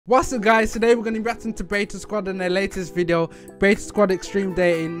What's up guys, today we're going to be reacting to Beta Squad in their latest video, Beta Squad Extreme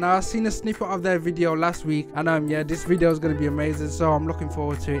Dating. Now I've seen a snippet of their video last week and yeah, this video is going to be amazing, so I'm looking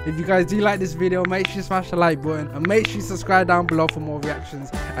forward to it. If you guys do like this video, make sure you smash the like button and make sure you subscribe down below for more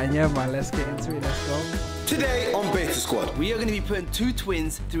reactions. And yeah man, let's get into it, let's go. Today on Beta Squad, we are going to be putting two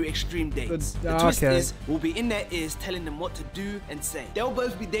twins through extreme dates. The twist is, we'll be in their ears telling them what to do and say. They'll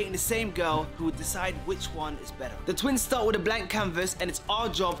both be dating the same girl who will decide which one is better. The twins start with a blank canvas and it's our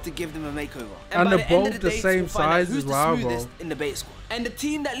job to give them a makeover. And by they're the end both of the the dates, same we'll find out size who's as the well, smoothest in the Beta Squad. And the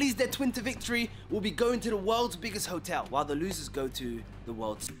team that leads their twin to victory will be going to the world's biggest hotel, while the losers go to the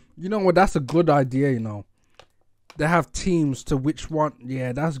world's... You know what, that's a good idea, you know. They have teams to which one.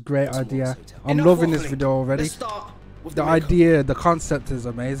 Yeah, that's a great idea. I'm loving this video already. The idea, the concept is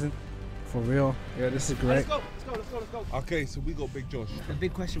amazing. For real. Yeah, this is great. Let's go. Okay, so we got Big Josh. The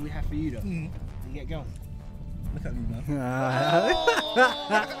big question we have for you though. You get girls. Look at me, man.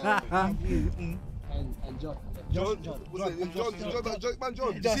 And John. John.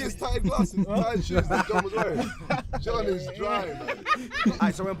 You see his tight glasses, tight shoes that John was wearing? John is dry, man.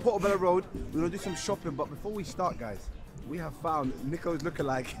 Alright, so we're on Portobello Road. We're gonna do some shopping, but before we start, guys, we have found Niko's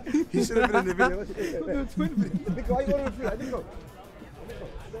lookalike. He should have been in the video. Niko, why you want to feel like Niko?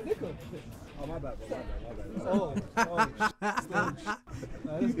 Niko? Oh, my bad, bro.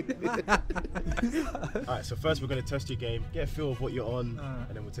 Alright, so first we're going to test your game, get a feel of what you're on,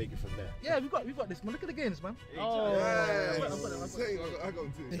 and then we'll take it from there. Yeah, we've got this, man. Look at the games, man. Oh, yeah. I got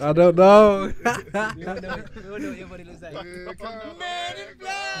two. I don't know. We all know what your body looks like. Man in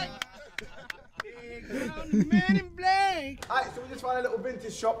black! Man in black! Alright, so we just found a little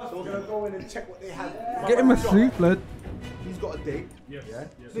vintage shop, so we're gonna go in and check what they have. Get him a suit, blood. He's got a date. Yeah.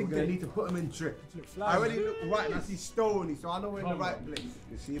 So we're gonna need to put him in drip. I already look right and I see stony, so I know we're in the right place.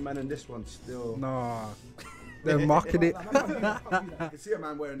 You see, man, and this one's still. Nah. They're mocking it. You can see a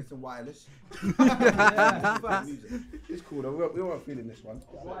man wearing this in wireless. It's cool though, we weren't feeling this one.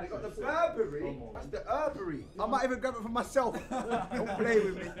 They got the Burberry. That's the Burberry. I might even grab it for myself. Don't play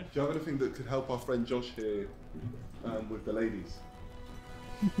with me. Do you have anything that could help our friend Josh here with the ladies?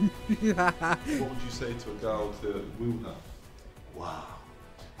 What would you say to a girl to woo her? Wow,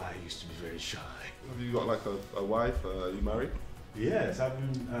 I used to be very shy. Have you got like a wife? Are you married? Yes, I've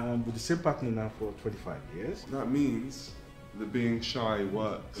been with the same partner now for 25 years. That means that being shy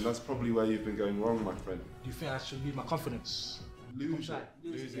works. And that's probably where you've been going wrong, my friend. Do you think I should lose my confidence? Lose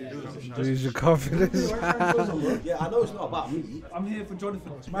Lose your confidence. Yeah, I know it's not about me. I'm here for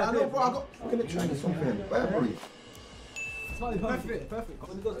Jonathan. It's I my know, bro. I'm gonna try this one for him. Burberry. perfect.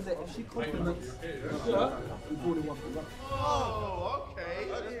 When he goes to say, if she compliments, we brought him one. Oh, okay.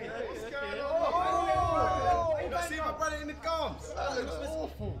 What's going on? I see my brother in the gums. That looks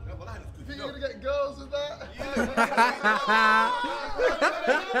awful. You think you're gonna get girls with that? Yeah.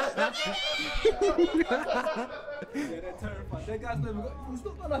 They're terrified. That guy's never got. He's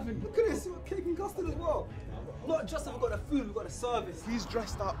not got nothing. Look at this. We've got cake and custard as well. Not just that we've got the food, we've got the service. He's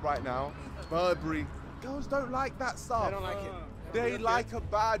dressed up right now. Burberry. Girls don't like that stuff. They don't like it. They like a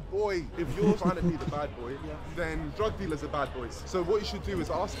bad boy. If you're trying to be the bad boy, then drug dealers are bad boys. So what you should do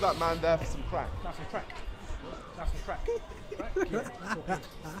is ask that man there for some crack. That's some crack. That's some crack.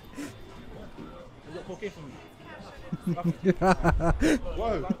 You got cocaine for me?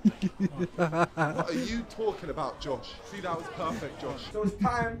 Whoa. What are you talking about, Josh? See, that was perfect, Josh. So it's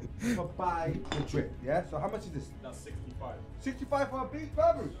time to buy the drip, yeah? So how much is this? That's 65. 65 for a big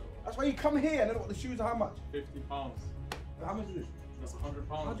Burberry? That's why you come here and then what the shoes are how much? £50. How much is this? That's £100.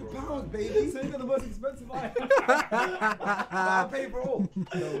 £100, baby. So you got the most expensive item. I'll pay for all.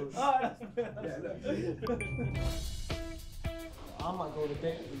 I might go to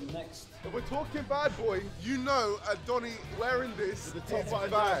date with the next. If we're talking bad boy, you know Donny wearing this is the top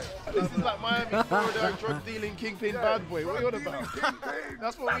bag. This is like Miami, Florida, drug dealing kingpin bad boy. What are you on about?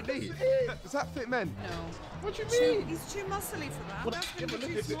 That's what we need. Does that fit men? No. What do you mean? He's too muscly for that. That's going to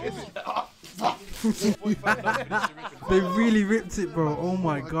be too small. They really ripped it, bro. Oh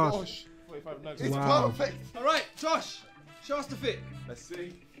my gosh. It's Wow. perfect. All right, Josh, show us the fit. Let's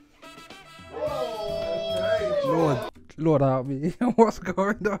see. Lord help me. What's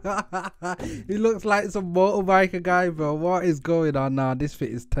going on? He looks like some motorbiker guy, bro. What is going on now? This fit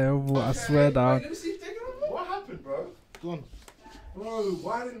is terrible. I swear down. Let me see. What happened, bro? Go on. Bro,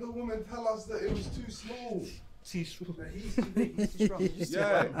 why didn't the woman tell us that it was too small? He's too big, he's too strong.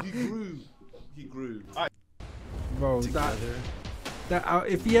 Yeah, he grew. He grew. Bro, that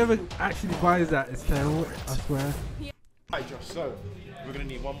if he ever actually buys that, it's terrible. I swear. Alright, Josh, so we're gonna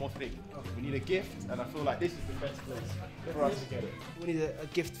need one more thing. We need a gift, and I feel like this is the best place for us to get it. We need a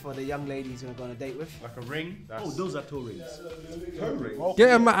gift for the young lady he's gonna go on a date with. Like a ring. That's... Oh, those are toe rings. toe ring. Get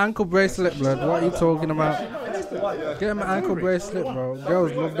him an ankle bracelet, blood. What are you talking about? Get him an ankle bracelet, bro.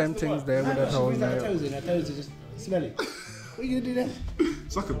 Girls love them things there with their toes there. Her toes are just smelly. What are you gonna do then?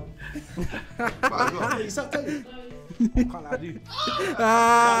 Suck them. You suck toes. Can't I do?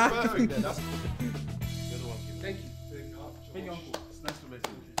 Ah. Perfect then. That's... You're the one. Thank you. Thank you, uncle. It's nice to meet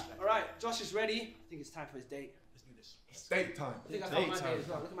you. Alright, Josh is ready. I think it's time for his date. Let's do this. It's date time. I think I found my date as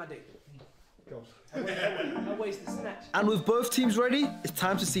well. Look at my date. I wasted the snatch. And with both teams ready, it's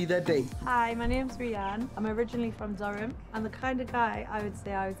time to see their date. Hi, my name's Rianne. I'm originally from Durham. I'm the kind of guy I would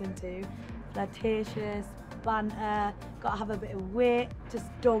say I was into. Flirtatious, banter, gotta have a bit of wit. Just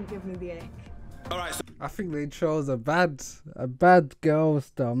don't give me the ick. Alright, so I think they chose a bad girl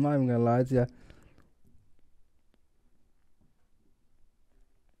still. I'm not even gonna lie to you.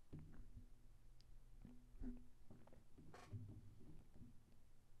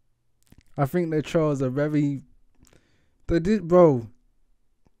 I think they chose a very... They did, bro.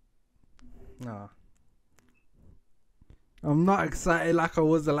 Nah. I'm not excited like I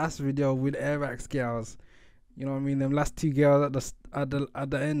was the last video with AIRRACK girls. You know what I mean? Them last two girls at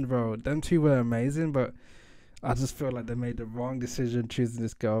the end, bro. Them two were amazing, but I just feel like they made the wrong decision choosing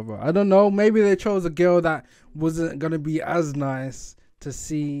this girl, bro. I don't know. Maybe they chose a girl that wasn't gonna be as nice to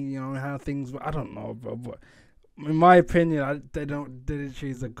see, you know, how things were. I don't know, bro. But in my opinion, they didn't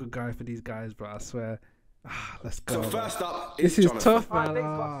choose a good guy for these guys, bro. I swear. Let's go. So first up, this is Jonathan. tough, man. Thanks,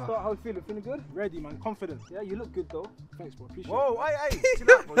 bro. So how you feeling? Feeling good? Ready, man. Confident. Yeah, you look good though. Thanks, bro. Appreciate it. Whoa, hey,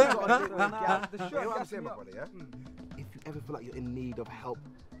 chill out, bro. You gotta the shirt, what I'm saying, my brother, yeah? If you ever feel like you're in need of help,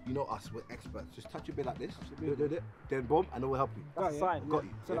 you know us, we're experts. Just touch a bit like this, do it, then boom, and then we'll help you. That's fine. Got you.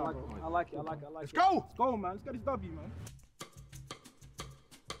 So Yeah, I like it. Let's go! Let's go, man. Let's get this W, man.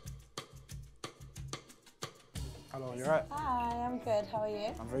 Hello, you alright? Hi, I'm good. How are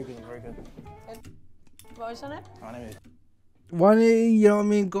you? I'm very good, Good. What was your name? My name is... Why didn't you know what I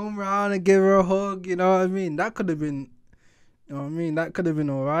mean, go around and give her a hug, you know what I mean? That could have been, you know what I mean? That could have been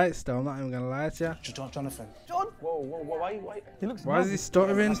alright still, I'm not even gonna lie to you. Jonathan. John? Whoa, why? He looks Why is he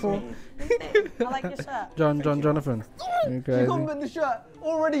stuttering for? I like your shirt. Jonathan. You crazy. You compliment the shirt.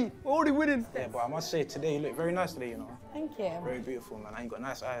 Already. We're already winning. Yeah, but I must say, today you look very nice today, you know. Thank you. Very beautiful, man. And you got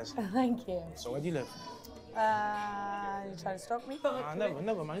nice eyes. Thank you. So where do you live? You trying to stalk me?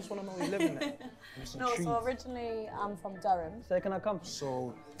 Never, man. I just want to know where you live in there. No, so originally I'm from Durham. So can I come?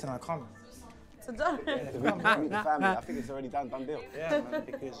 So, can I come? To Durham? Meet the family, I think it's already done deal. Yeah, man,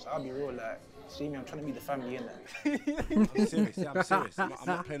 because I'll be real, like, see me, I'm trying to meet the family in there. I'm serious, I'm serious. I'm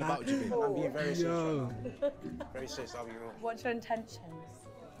not playing about you, babe. I'm being very serious. Very serious, I'll be real. What's your intentions?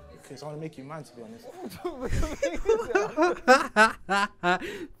 Because I want to make you mine, to be honest.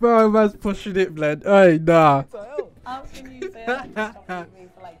 Bro, man's pushing it, blood. Hey, nah. How can you say that? Stop with me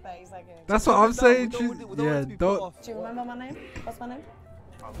for like 30 seconds. That's what I'm saying. Yeah, don't. Do you remember my name? What's my name?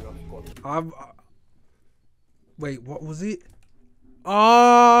 Wait, what was it?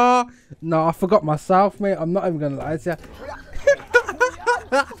 Oh, no, I forgot myself, mate. I'm not even gonna lie to you.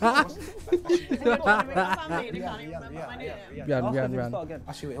 Rian.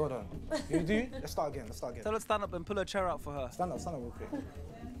 Actually, wait, hold on. You do? Let's start again. Tell her to stand up and pull her chair out for her. Stand up real quick.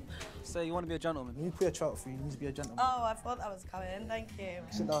 Say you want to be a gentleman. When you put a chair out for you, you need to be a gentleman. Oh, I thought that was coming. Thank you.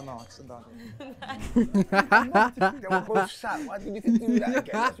 Sit down now, sit down. They were both sat. Why did you do that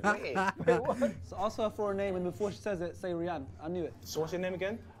again? That's weird. So ask her for a name and before she says it, say Rianne. I knew it. So what's your name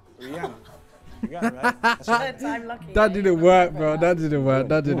again? Rianne. Rianne, right? That's right. I'm lucky. That didn't work, bro. That didn't work.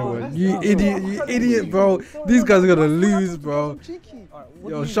 You idiot, bro. These guys are gonna lose, bro.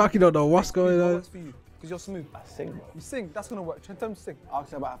 Yo, Sharky don't know what's going on. Because you're smooth. I sing, bro. You sing, that's gonna work. Tell them to sing. Ask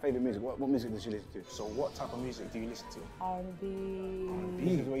her about her favourite music. What music does she listen to? So what type of music do you listen to? R&B.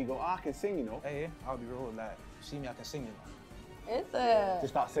 This is where you go, I can sing, you know. Hey, I'll be real, like, see me, I can sing, you know. Is it?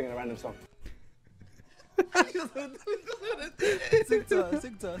 Just start singing a random song. Sing to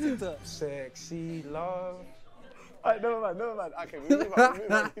her. Sexy love. Alright, never mind. Okay, we move on.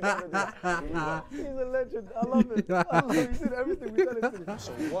 He's a legend. I love it. He did everything we tell him to.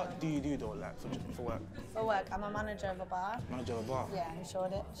 So what do you do though, like, for work? For work, I'm a manager of a bar. Manager of a bar? Yeah, in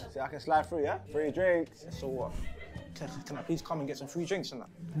Shoreditch. See, I can slide through, yeah? Free drinks. So what? Can I please come and get some free drinks and that?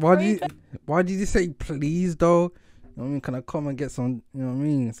 Why did you say please though? You know what I mean? Can I come and get some, you know what I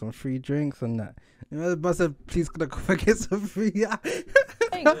mean, some free drinks and that? You know, but I said, please can I come and get some free? Yeah,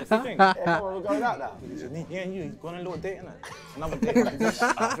 we're going out now. Yeah, you go on a little date, innit? Another date. I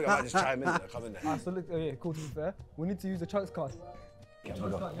think I might just try a minute, come in there. So look, yeah, cool, to be fair. We need to use the Chunkz card.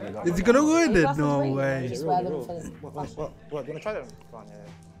 Is he gonna win it? Glasses No really? way. Just wear them for What, do you want to try them? Fine, yeah.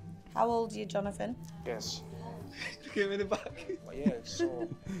 How old are you, Jonathan? Yes. Give me the back. But yeah, so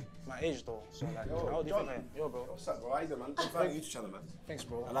my age though. So like, how old do you think I am? Yo, bro. What's up, bro? How you doing, man? I prefer you to channel, man. Thanks,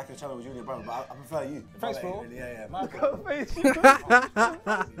 bro. I like your channel with you and your brother, but I prefer you. Thanks, bro. Yeah. My Sorry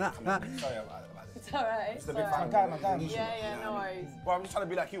about it. It's alright. Just a big fan. My guy. Yeah, no worries. Bro, I'm just trying to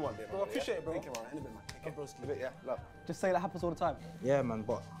be like you one day, man. Bro, I appreciate it, bro. Thank you, man. In a bit, man. Okay, bro. A bit, yeah. Love. Just say that happens all the time. Yeah, man,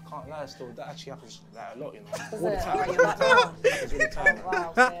 but I can't lie, still, that actually happens like a lot, you know. Is All the it? time. Are you that now? Happens all the time, man.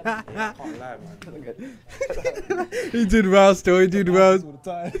 Wow, same. Yeah, I can't lie, man. He did well still, he did well. All the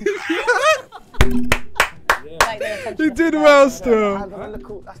time. He did well still.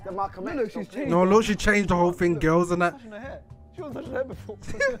 That's the Malcolm X. Look, she's changed. No, look, she changed the whole thing, girls, and that. Touching her hair. She wasn't touching her hair before.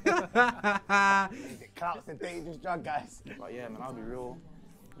 Clout's a dangerous drug, guys. But yeah, man, I'll be real.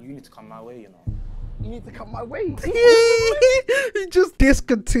 You need to come my way, you know. You need to come my way. He just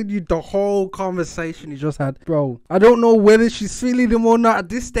discontinued the whole conversation he just had. Bro, I don't know whether she's feeling him or not at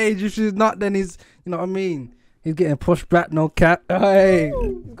this stage. If she's not, then he's, you know what I mean? He's getting pushed back, no cap. Hey.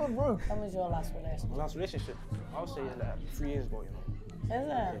 He's gone broke. When was your last relationship? My last relationship, I would say like 3 years ago, you know. Is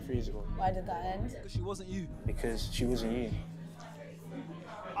Yeah, it? 3 years ago. Why did that end? Because she wasn't you. Because she wasn't you.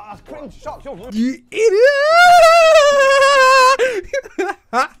 Ah, that's cringe. Shock, you're rude. You idiot!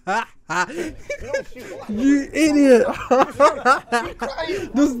 You idiot!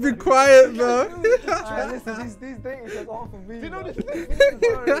 Just be quiet, bro. Listen, these dating shows aren't for me. You know this?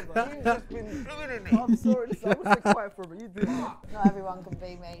 I'm sorry, listen, I was so quiet for a minute. You did that. Not everyone can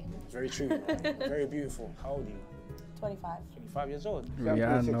be me. Very true. Very beautiful. How old are you? 25. 25 years old.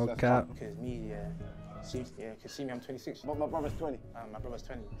 Yeah, no cap. Because me, yeah. See, yeah, because see me, I'm 26. But my brother's 20. My brother's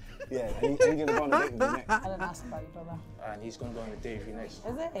 20. Yeah, and he's gonna go on a date with me next. I didn't ask about your brother. And he's going to go on a date with you next. Is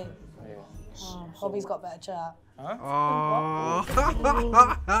it? Yeah. Oh, hope he's got better chat. Huh? Oh.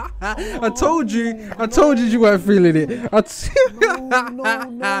 I told you you weren't feeling it.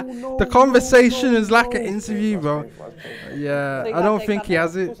 The conversation is like an interview, bro. Yeah, I don't think he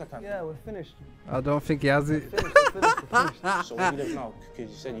has it. Yeah, we're finished. I don't think he has it. So where do you live now?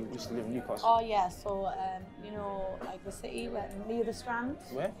 Because you said you used to live in Newcastle. Oh yeah, so you know, like the city near the Strand.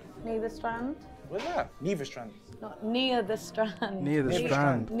 Where? Near the Strand. Where's that? Neither Strand. No, near the Strand. Near the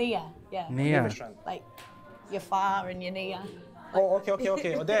Strand. Near, yeah. Near. Strand. Like you're far and you're near. Oh, okay. Oh,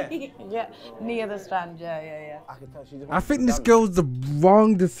 there. Yeah, near the Strand. Yeah. I can tell she's I think this girl's the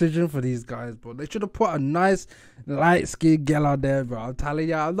wrong decision for these guys, bro. They should have put a nice light-skinned girl out there, bro. I'm telling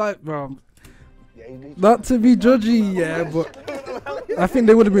you, I'm like, bro. Not to be judgy, yeah, but I think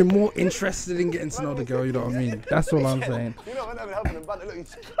they would have been more interested in getting to know the girl, you know what I mean? That's all I'm saying. You know, I'm helping him, but look,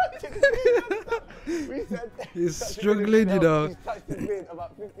 He's struggling, you know. He's touched his beard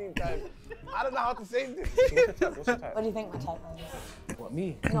about 15 times. I don't know how to say this. What's the type? What do you think my type is? What,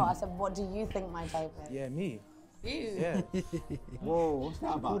 me? No, I said, what do you think my type is? Yeah, me. You. Yeah. Whoa, what's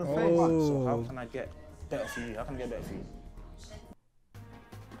that about? So how can I get better for you? How can I get better for you?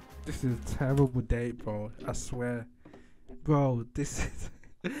 This is a terrible date, bro. I swear. Bro, this is...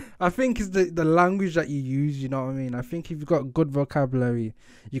 I think it's the language that you use, you know what I mean? I think if you've got good vocabulary,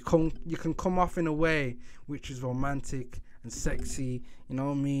 you can come off in a way which is romantic and sexy, you know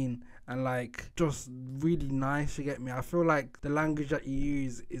what I mean? And like just really nice, you get me? I feel like the language that you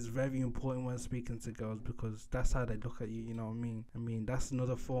use is very important when speaking to girls because that's how they look at you, you know what I mean? I mean, that's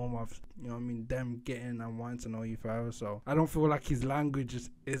another form of, you know what I mean, them getting and wanting to know you forever. So I don't feel like his language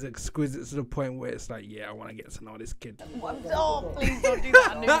is exquisite to the point where it's like, yeah, I want to get to know this kid. Oh, please don't do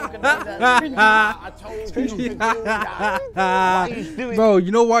that. I knew you were going to do that. I told you to do that. What are you doing? Bro,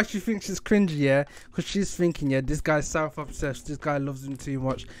 you know why she thinks she's cringy, yeah? Because she's thinking, yeah, this guy's self-obsessed. This guy loves him too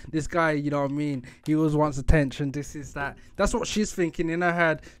much. This guy, you know what I mean? He always wants attention. This is that. That's what she's thinking in her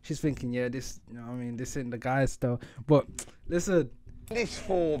head. She's thinking, yeah, this, you know what I mean? This ain't the guy still. But listen. This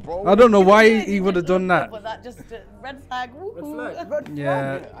for, bro. I don't know why he would have done that. But that just red flag.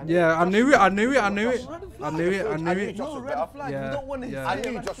 Yeah, I knew it. I knew it. No, red flag. Yeah, You don't want to yeah. I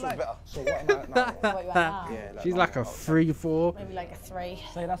knew Josh was better. So what am I now? What you at now? Yeah, like, She's like a 3-4. Maybe like a 3.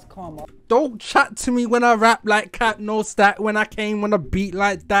 Say that's calm. Don't chat to me when I rap like Cat No Stack. When I came on a beat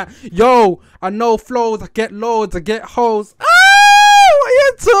like that. Yo, I know flows. I get loads. I get hoes. What are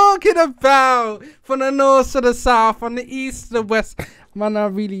you talking about? From the north to the south, from the east to the west. Man, I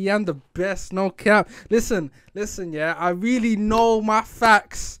really am the best, no cap. Listen, yeah, I really know my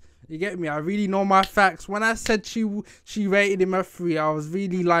facts. You get me? I really know my facts. When I said she rated him a 3, I was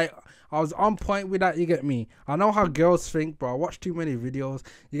really like, I was on point with that, you get me? I know how girls think, bro. I watch too many videos,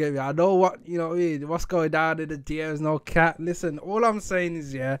 you get me? I know what, you know, what's going down in the DMs, no cap. Listen, all I'm saying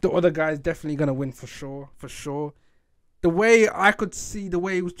is, yeah, the other guy's definitely going to win for sure, the way I could see the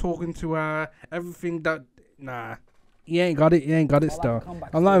way he was talking to her, everything that, nah, he ain't got it. He ain't got it still.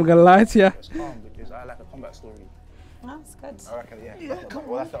 I'm not even gonna lie to you. It's calm because I like a comeback story. That's good. I reckon, yeah.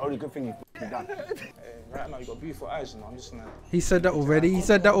 Well, that's the only good thing you've done. Right now you got beautiful eyes, you know. I'm just gonna. He said that already. He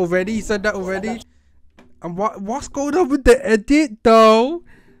said that already. He said that already. And what's going on with the edit though?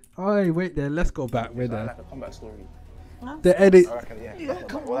 Oh wait there. Let's go back. Wait I there. like a comeback story. The edit. I reckon, yeah.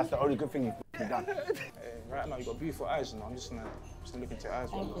 Well, that's the only good thing you've done. Right now you got beautiful eyes, you know. I'm just gonna look into your eyes.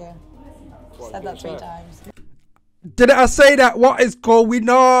 Thank you. Said that 3 times. Didn't I say that? What is going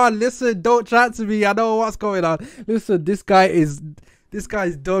on? Listen, don't chat to me. I know what's going on. Listen, this guy's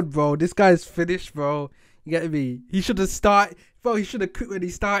done, bro. This guy's finished, bro. You get me? He should have started. Bro, he should have quit when he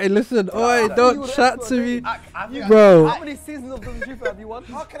started. Listen, oi, don't chat to me, bro. How many seasons of the Truth have you won?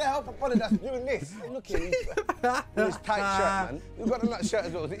 How can I help a brother that's doing this? Look at him. His tight shirt, man. You've got that shirt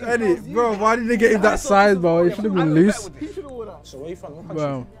as well. Eddie, bro, why did they get him that size, bro? It should have been loose. So where you from? What country?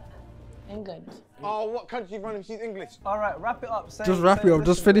 Bro, England. Oh, what country from if she's English? Alright, wrap it up. just wrap it up.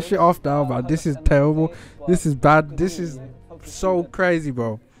 Just finish it off now, man. This is terrible. This is bad. This is so crazy,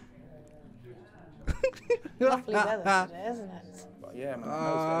 bro. Lovely weather today, isn't it? But yeah,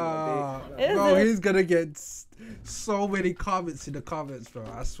 man. Bro, he's gonna get so many comments in the comments, bro.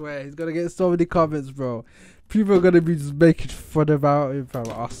 I swear, he's gonna get so many comments, bro. People are gonna be just making fun about him, bro.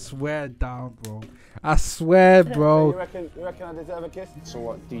 I swear down, bro. I swear, bro. You reckon I deserve a kiss? So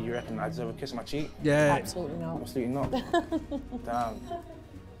what? Do you reckon I deserve a kiss on my cheek? Yeah. Absolutely not. Absolutely not. Damn.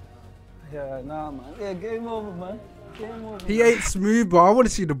 Yeah, nah, man. Yeah, game over, man. Game over. He ain't smooth, bro. I want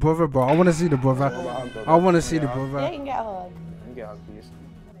to see the brother, bro. I want to see the brother. I want to see the Yeah, you brother. can get a hug. Get out, please.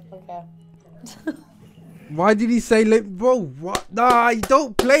 Okay. Why did he say, like, bro, what? Nah, you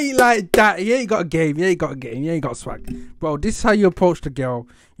don't play like that. He ain't got a game. He ain't got a game. He ain't got swag. Bro, this is how you approach the girl.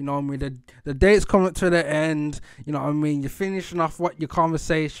 You know what I mean? The date's coming to the end. You know what I mean? You're finishing off what your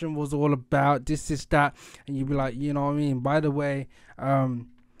conversation was all about. This is that. And you be like, you know what I mean? By the way,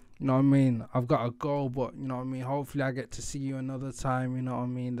 you know what I mean? I've got to go, but, you know what I mean? Hopefully I get to see you another time, you know what I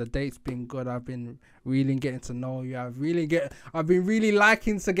mean? The date's been good. I've been really getting to know you. I've been really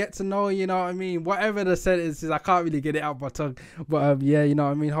liking to get to know you, know what I mean? Whatever the sentence is, I can't really get it out my tongue. But, yeah, you know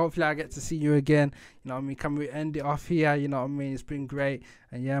what I mean? Hopefully I get to see you again. You know what I mean? Can we end it off here? You know what I mean? It's been great.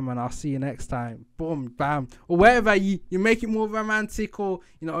 And, yeah, man, I'll see you next time. Boom, bam. Or wherever you make it more romantic or,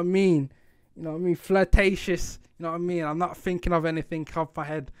 you know what I mean? You know what I mean? Flirtatious. You know what I mean? I'm not thinking of anything off my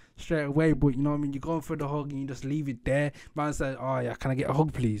head straight away, but you know what I mean? You're going for the hug and you just leave it there. Man said, oh yeah, can I get a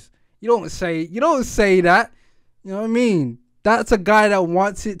hug, please? You don't say that. You know what I mean? That's a guy that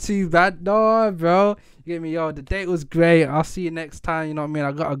wants it too bad. No, bro. You get me? Yo, the date was great. I'll see you next time. You know what I mean?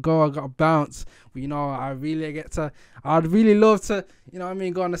 I gotta go. I gotta bounce. But, you know, I'd really love to, you know what I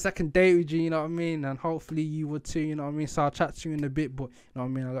mean, go on a second date with you, you know what I mean? And hopefully you would too, you know what I mean? So I'll chat to you in a bit, but, you know what I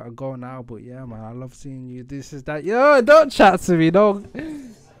mean? I gotta go now. But, yeah, man, I love seeing you. This is that. Yo, don't chat to me, don't.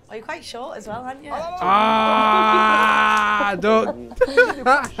 Oh, you're quite short as well, aren't you?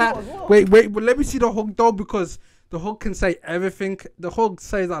 Don't. Wait, but let me see the hug, though, because the hug can say everything. The hug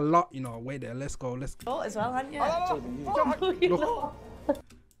says a lot, you know. Wait there, let's go. Short as well, aren't you? Look.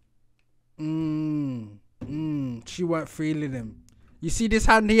 She weren't feeling him. You see this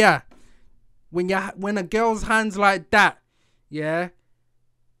hand here? When a girl's hand's like that, yeah,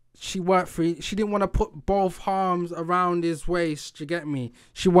 she weren't free. She didn't want to put both arms around his waist. You get me?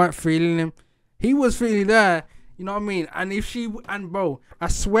 She weren't feeling him. He was feeling her. You know what I mean? And bro, I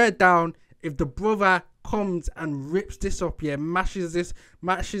swear down, if the brother comes and rips this up, yeah, matches this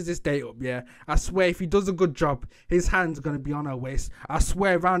date up, yeah, I swear if he does a good job, his hand's gonna be on her waist. I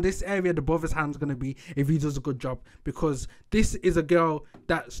swear around this area the brother's hand's gonna be if he does a good job, because this is a girl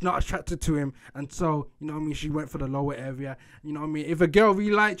that's not attracted to him, and so, you know what I mean, she went for the lower area. You know what I mean? If a girl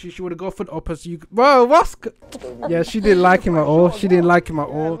really liked you, she would have gone for the upper. So you, bro, yeah, she didn't like him at all. She didn't like him at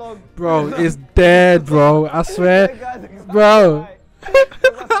all, bro. It's dead, bro. I swear, bro.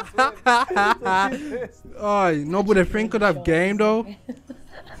 Oh, nobody think of that game though.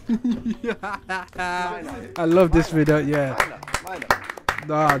 I love this video, yeah.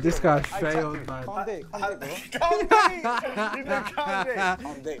 Nah, this guy failed, man. Calm date, man. I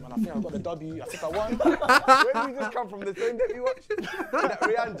think I got the W. I think I won. Where did you just come from? The same day you watched that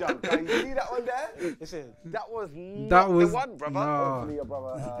Rihanna jump. You see that one there? Listen, that was the one, brother. No. Hopefully your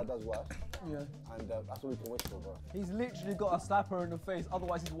brother does well. Yeah. And that's all we can wish for, bro. He's literally got a slapper in the face,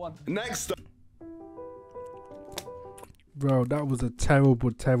 otherwise he's won. Next. Bro, that was a terrible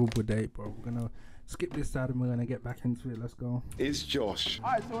date, bro. We're gonna skip this side and we're gonna get back into it. Let's go. It's Josh.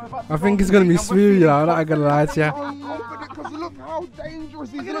 Alright, so we're about to I think it's gonna be smooth, you know. I'm not gonna lie to you. I'm confident because look how dangerous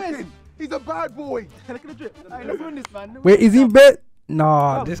he's looking. He's a bad boy. Look at the drip. Hey, let's win this, man. Wait, is he in bed?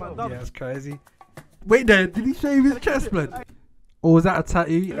 Nah, this that's crazy. Wait there, did he shave his chest blood? Or was that a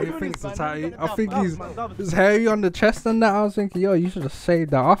tattoo? I think it's a tattoo. I think he's hairy on the chest and that. I was thinking, yo, you should have shaved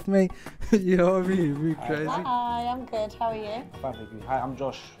that off, mate. You know what I mean? Really crazy. Hi, I'm good. How are you? Fine, thank you. Hi, I'm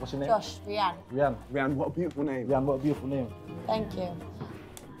Josh. What's your name? Josh, Rian. Rian, what a beautiful name. Rian, what a beautiful name. Thank you.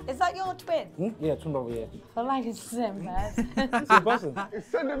 Is that your twin? Yeah, twin brother, yeah. I feel like it's the same person. Same person.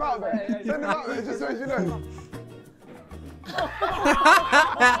 Send him out there. Send him out there just so you know.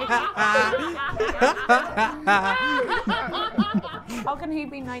 How can he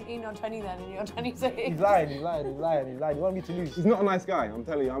be 19 or 20 then and you're 26? He's lying. He want me to lose. He's not a nice guy, I'm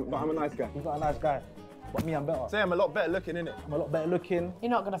telling you, but I'm a nice guy. He's not a nice guy. But me, I'm better. Say I'm a lot better looking, innit? I'm a lot better looking.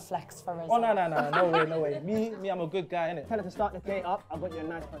 You're not going to flex for us. Oh, no, no way. Me, I'm a good guy, innit? Tell her to start the day up. I got you a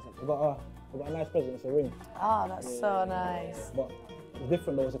nice present. I got a nice present, it's a ring. Oh, that's so nice. But it's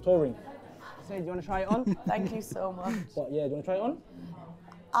different though, it's a toe ring. Say, do you want to try it on? Thank you so much. But yeah, do you want to try it on?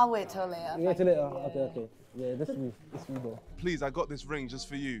 I'll wait till later. Wait till later? Okay. Yeah, this is me though. Please, I got this ring just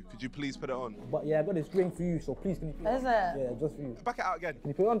for you. Could you please put it on? But yeah, I got this ring for you, so please can you put it on? Is it? Yeah, just for you. Back it out again. Can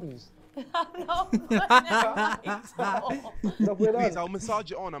you put it on, please? No, Please, I'll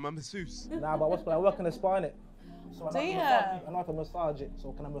massage it on. I'm a masseuse. Nah, but what's I work in the spa, innit? So Do you? I know how to massage it,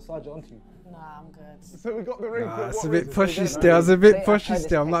 so can I massage it onto you? Nah, I'm good. So we got the ring. It's a bit pushy still. It's a bit pushy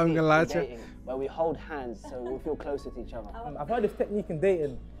still. I'm not even gonna lie to you. Where we hold hands so we feel closer to each other. I've heard this technique in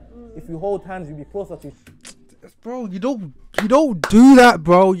dating. If you hold hands, you'll be closer to. Bro, you don't do that,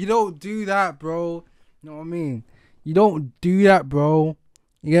 bro. You don't do that, bro. You know what I mean? You don't do that, bro.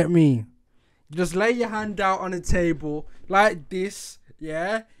 You get me? You just lay your hand out on the table like this,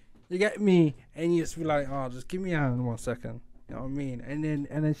 yeah? You get me? And you just be like, oh, just give me a hand 1 second. You know what I mean? And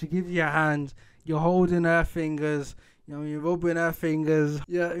then she gives you a hand. You're holding her fingers. You know, you're rubbing her fingers.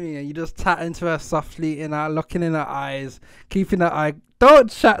 You know what I mean? And you just tat into her softly in her, looking in her eyes, keeping her eye.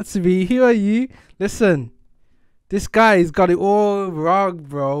 Don't chat to me. Who are you? Listen, this guy's got it all wrong,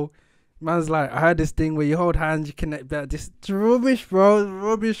 bro. Man's like, I heard this thing where you hold hands, you connect better. This it's rubbish, bro. It's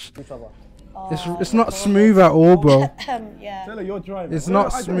rubbish. It's not smooth at all, bro. Yeah. Tell her you're driving. It's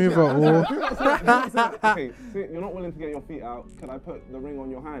not smooth at all. Okay, so you're not willing to get your feet out. Can I put the ring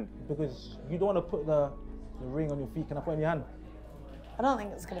on your hand? Because you don't want to put the ring on your feet. Can I put it in your hand? I don't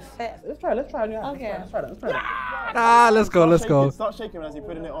think it's gonna fit. Let's try it on your hand. Okay. Let's try that. Ah, let's go. Start shaking as you're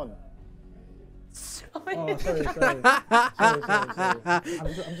putting it on. Oh, sorry. I'm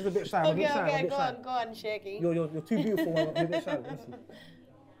just a bit shy. Okay, go on, shaky. You're too beautiful. I'm a bit shy.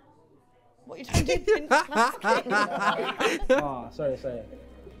 What are you trying to do? Sorry.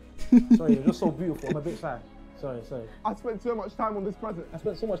 Sorry, you're just so beautiful. I'm a bit shy. Sorry. I spent so much time on this present. I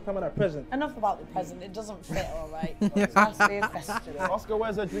spent so much time on that present. Enough about the present. It doesn't fit, all right. It has to be a festival. Oscar,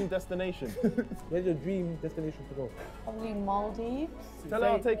 where's her dream destination? Where's your dream destination to go? Probably Maldives. Tell her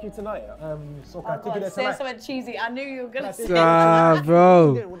I'll take you tonight. So can I take you there Say tonight? something cheesy. I knew you were gonna say Ah,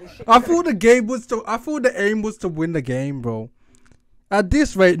 bro. I thought the aim was to win the game, bro. At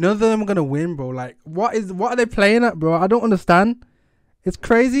this rate, none of them are gonna win, bro. Like, what are they playing at, bro? I don't understand. It's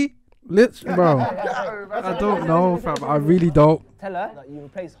crazy. Bro. I don't know, fam. I really don't. Tell her that you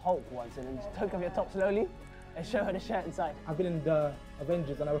replaced Hulk once and then just take off your top slowly and show her the shirt inside. I've been in the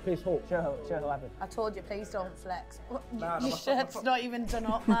Avengers and I replaced Hulk. Show her what happened. I told you, please don't flex. my Your shirt's not even done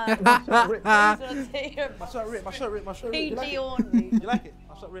up, man. My shirt ripped. PG only. You like it?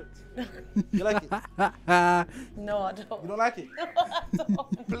 My shirt ripped. You like it? No, I don't. You don't like it? No, I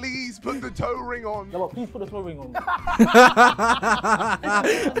don't. Please put the toe ring on. No, but please put the toe ring on. Put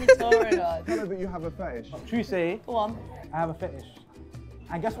the toe ring on. Tell her that you have a fetish. True say, Go on. I have a fetish.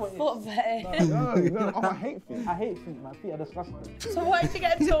 And guess what? Foot fetish. No. Oh, I hate feet. I hate feet. My feet are disgusting. So why did you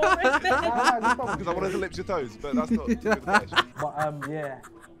get a toe ring then? Because I wanted to lips your toes, but that's not a good fetish. But yeah.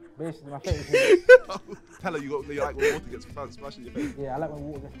 Basically, my fetish is... Tell her you like when water gets splashed in your face. Yeah, I like when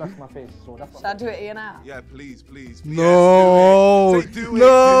water gets splashed in my face. So that's Should I do it here now? Yeah, please. No. Yes, do it.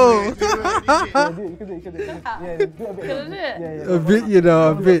 No. Do it. Yeah, you can do it. Yeah, do it a bit. Can I do it? Yeah. A bit, you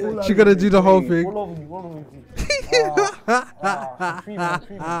know, a bit. She gonna do the whole thing. All over me.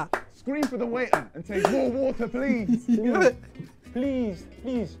 Scream for the waiter and say, more water, please. Please.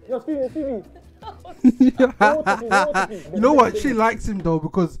 Yo, Stevie. You know what? She likes him though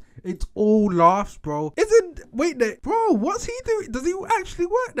because it's all laughs, bro. Wait there, bro. What's he doing? Does he actually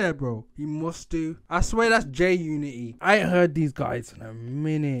work there, bro? He must do. I swear that's J Unity. I ain't heard these guys in a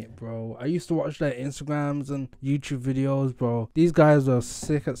minute, bro. I used to watch their Instagrams and YouTube videos, bro. These guys are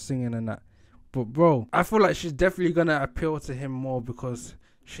sick at singing and that. But bro, I feel like she's definitely gonna appeal to him more because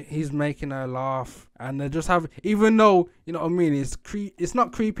he's making her laugh, and they just have, even though, you know what I mean, it's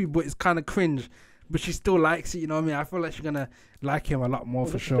not creepy, but it's kind of cringe, but she still likes it, you know what I mean. I feel like she's gonna like him a lot more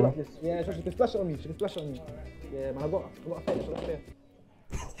for sure. Yeah, she can splash it on me. She can splash it on me. Yeah, man, I got a face.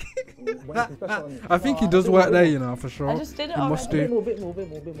 I think he does work there, you know, for sure. I just did it he must do. A bit more.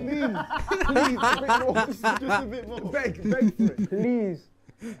 Please, a bit more. Just a bit more. Beg for it. Please,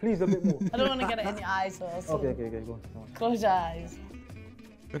 a bit more. I don't want to get it in your eyes also. Okay, go on. Close your eyes.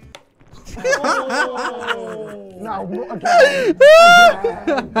 Oh. No, again.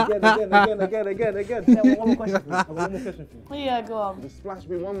 Yeah, one more question for you. I've got one more question for you. Yeah, go on. Just splash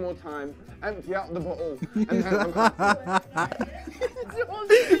me one more time, empty out the bottle, and then I'm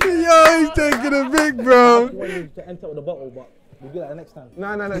Yo, he's taking a big, bro. I want you to empty out the bottle, but we'll do that next time.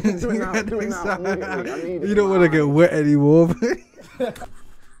 No, do it now. Do it now. I need it. You don't want to get wet anymore.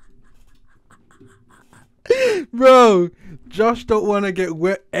 Bro, Josh don't want to get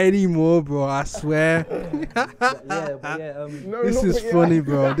wet anymore, bro. I swear. This is funny,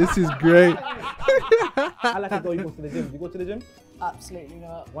 bro. This is great. I like it though. You go to the gym. You go to the gym? Absolutely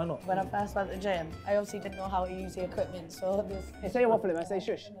not. Why not? When I first went to the gym, I obviously didn't know how to use the equipment, so this. Hey, say your waffle, man. Say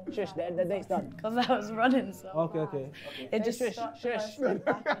shush. Shush. The date's done. Because I was running so. Okay. It just shush. Say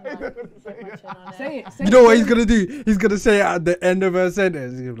it. You know what he's gonna do? He's gonna say it at the end of her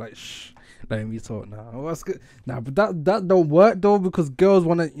sentence. He's gonna be like, shh. Let me talk now. What's good? Nah, but that don't work though, because girls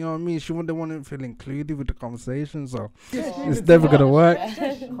want to, you know what I mean? They want to feel included with the conversation, so it's never gonna work.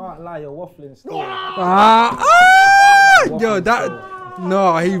 Can't lie, you're waffling still. Yo,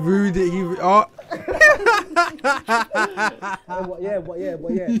 no, he ruined it. Yeah.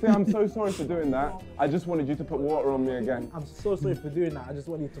 See, I'm so sorry for doing that. I just wanted you to put water on me again. I'm so sorry for doing that. I just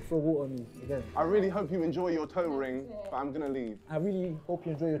want you to throw water on me again. I really hope you enjoy your toe ring, but I'm gonna leave. I really hope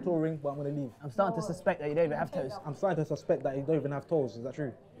you enjoy your toe ring, but I'm gonna leave. I'm starting to suspect that you don't even have toes. I'm starting to suspect that you don't even have toes. Is that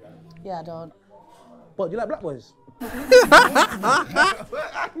true? Yeah, I don't. But do you like black boys?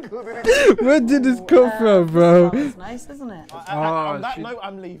 Where did this come from, bro? It's nice, isn't it? On that note,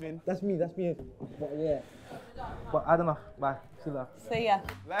 I'm leaving. That's me. But yeah. But I don't know. Bye. See you later. See ya.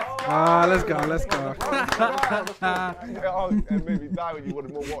 Let's go. Oh, and maybe die when you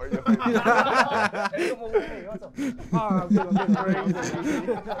wanted more water in your face. I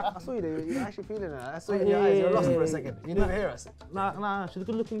saw you there. You're actually feeling it. I saw you in your eyes. You were lost for a second. You didn't hear us. Nah. She's a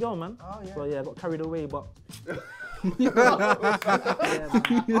good-looking girl, man. Oh, yeah. So yeah, I got carried away, but. Me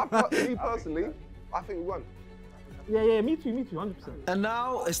personally, I think we won. Yeah, me too, 100%. And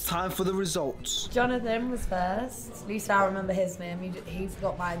now it's time for the results. Jonathan was first. At least I remember his name. He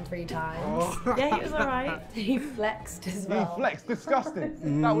forgot mine 3 times. Yeah, he was alright. He flexed as well. He flexed,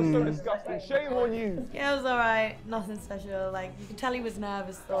 disgusting. That was so disgusting. Shame on you. Yeah, it was alright. Nothing special. Like, you could tell he was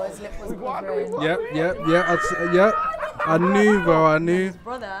nervous though. His lip was quivering. Yep. I knew, bro. I knew. His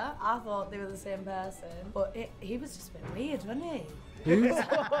brother, I thought they were the same person, but he was just a bit weird, wasn't he? Who?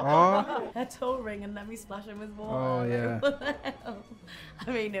 A toe ring and let me splash him with water. Oh, yeah.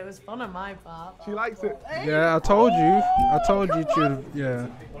 I mean, it was fun on my part. She likes it. Yeah, I told you to, yeah.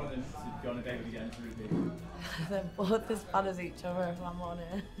 They're both as bad as each other, if I'm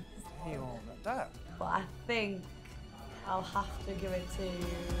honest. But I think I'll have to give it to...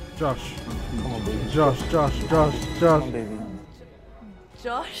 Josh. Come on, baby. Josh. Come on, baby.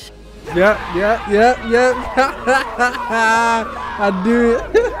 Josh? Yeah. I do it.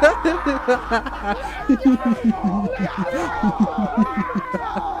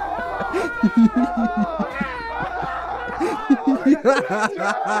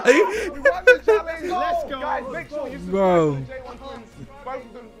 Let's go. Guys, make sure you Bro. subscribe to the J1 Twins. Both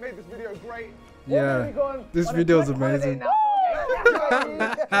of them made this video great. Yeah, this video is amazing. Play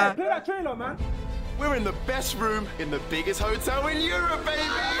that trailer, man. We're in the best room in the biggest hotel in Europe, baby!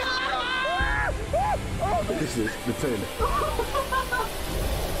 This is the trailer.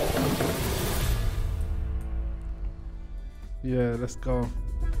 Yeah, let's go.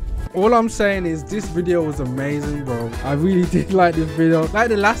 All I'm saying is this video was amazing, bro. I really did like this video. Like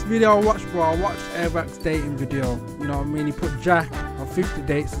the last video I watched, bro, I watched AIRRACK's dating video. You know what I mean? He put Jack on 50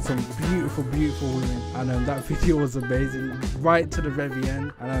 dates with some beautiful women. And that video was amazing, right to the very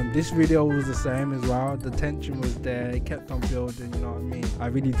end. And this video was the same as well. The tension was there. It kept on building, you know what I mean? I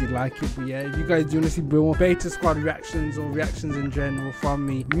really did like it. But yeah, if you guys do want to see more Beta Squad reactions or reactions in general from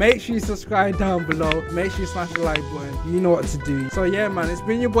me, make sure you subscribe down below. Make sure you smash the like button. You know what to do. So yeah, man, it's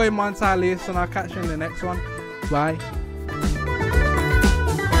been your boy Montell, and I'll catch you in the next one. Bye.